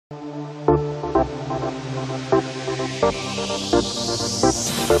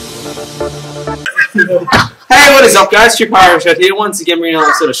Hey, what is up, guys? Shad here. Once again, bringing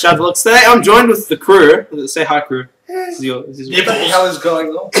another sort of Shad Vlogs. Today, I'm joined with the crew. Say hi, crew. This is your what the hell is going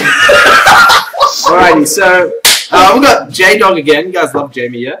on? Alrighty, so we got J Dog again. You guys love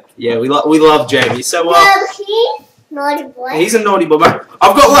Jamie, yeah? Yeah, we love Jamie. So he's naughty boy. He's a naughty boy. But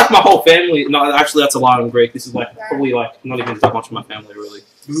I've got like my whole family. No, actually, that's a lie in Greek. This is like probably like not even that much of my family, really.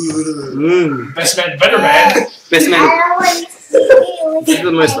 Best man, better man. Best man. This is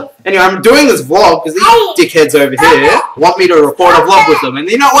the most. Anyway, I'm doing this vlog because these dickheads over here want me to record a vlog with them, and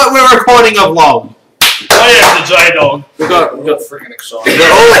you know what? We're recording a vlog. Oh yeah, the J Dog. We got freaking excited.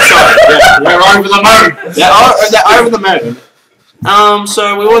 They're all excited. Yeah, we're over the moon. They're over the moon.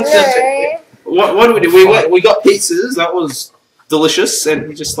 So we want to. What do we do? We got pizzas. That was delicious, and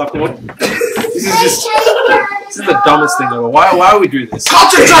we just like what? This is the dumbest thing ever. Why would we do this?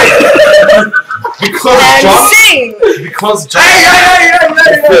 Concentrate. Because John. Hey!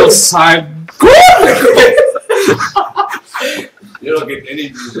 Feels so good. You don't get any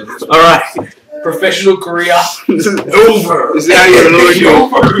views on this. All right. Professional career is over. This is how you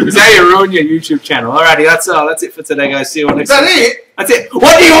ruin your YouTube channel. Alrighty, that's it for today, guys. See you next time. Is that it? That's it.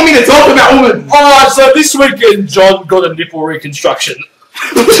 What do you want me to talk about, woman? Alright, so this weekend John got a nipple reconstruction.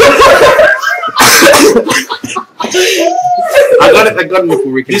 I got a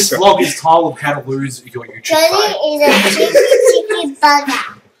nipple reconstruction. This vlog is titled How to Lose Your YouTube Johnny is a cheeky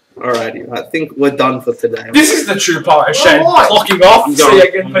bugger. Alrighty, I think we're done for today. This is the true part, Shane. Clocking off. See you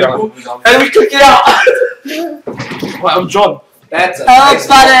again, people. And we click it out. Right, I'm John. That's a nice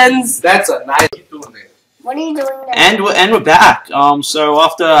buttons. That's a nice. What are you doing now? And we're back. So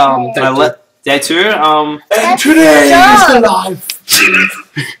after day two. And today is the life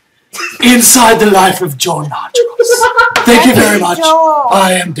inside the life of John Archibald. Thank you very much.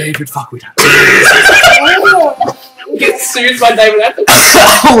 I am David Fuckwit. Get sued by David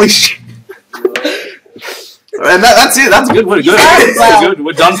Attenborough. Holy shit! And that's it. That's good. We're good. Good.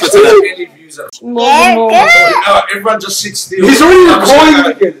 We're done for today. Yeah, everyone just sit still. He's already recording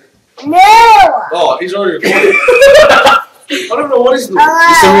again. No. Oh, he's already recording. I don't know what he's doing.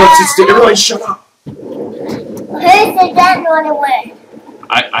 Just everyone sit still. Everyone shut up. Who said that not a word?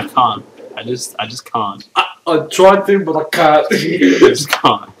 I can't. I just can't. I tried to, but I can't. I just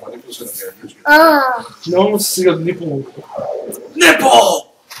can't. No one wants to see a nipple.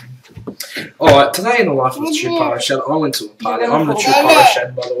 Nipple! Alright, today in the life of the true Pyro Shad, I went to a party. I'm the true Pyro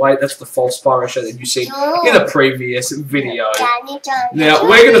Shad, by the way. That's the false Pyro Shad that you see in the previous video. Now,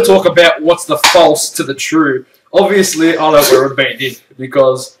 we're going to talk about what's the false to the true. Obviously, I don't wear a beanie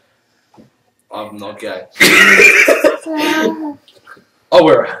because I'm not gay. I'll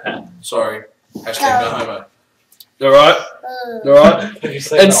wear a hat. Sorry. Hashtag no homo. Alright? Alright?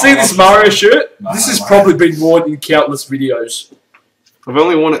 And see this Mario shirt? This has probably been worn in countless videos. I've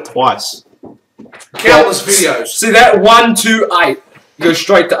only worn it twice. Countless videos. See that? 1, 2, 8. Go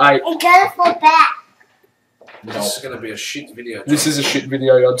straight to 8. You gotta fall back. This is going to be a shit video. This is a shit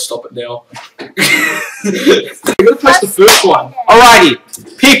video. I'd stop it now. We're going to post the first one. Alrighty.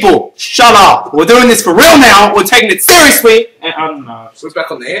 People, shut up. We're doing this for real now. We're taking it seriously. And, so we're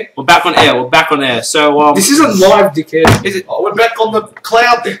back on the air? We're back on air. We're back on air. So, this isn't live, dickhead. Is it? Oh, we're back on the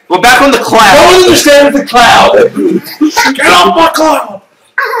cloud. We're back on the cloud. I don't understand the cloud. Get off my cloud.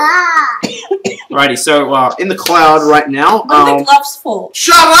 Alrighty, so, in the cloud right now. What are the gloves for?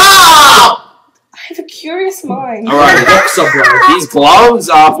 Shut up! I have a curious mind. Alright, these gloves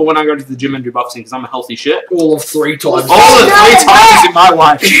are for when I go to the gym and do boxing because I'm a healthy shit. All of 3 times. All of 3 times in my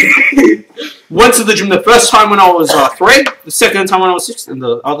life. Went to the gym the first time when I was 3, the second time when I was 6, and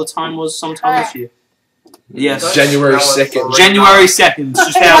the other time was sometime this year. Yes. January 2nd. January 2nd,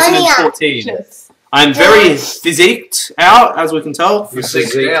 2014. Yes. I'm very physiqued out, as we can tell.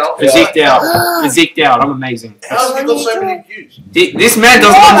 Physiqued out. Physiqued out. I'm amazing. How have you got so many views? This man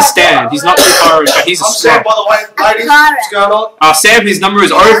doesn't understand. He's not too Pyro Shad. He's a Sam, by the way, ladies. What's going on? Sam, his number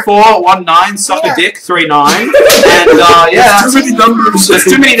is 0419 suck a dick 39. And yeah, too many numbers. There's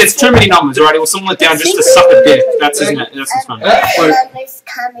too many numbers. Alrighty, we'll someone it down just to suck a dick. That's his phone. Numbers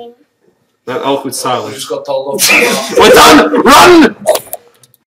coming. That awkward silence. We just got told off. We're done. Run.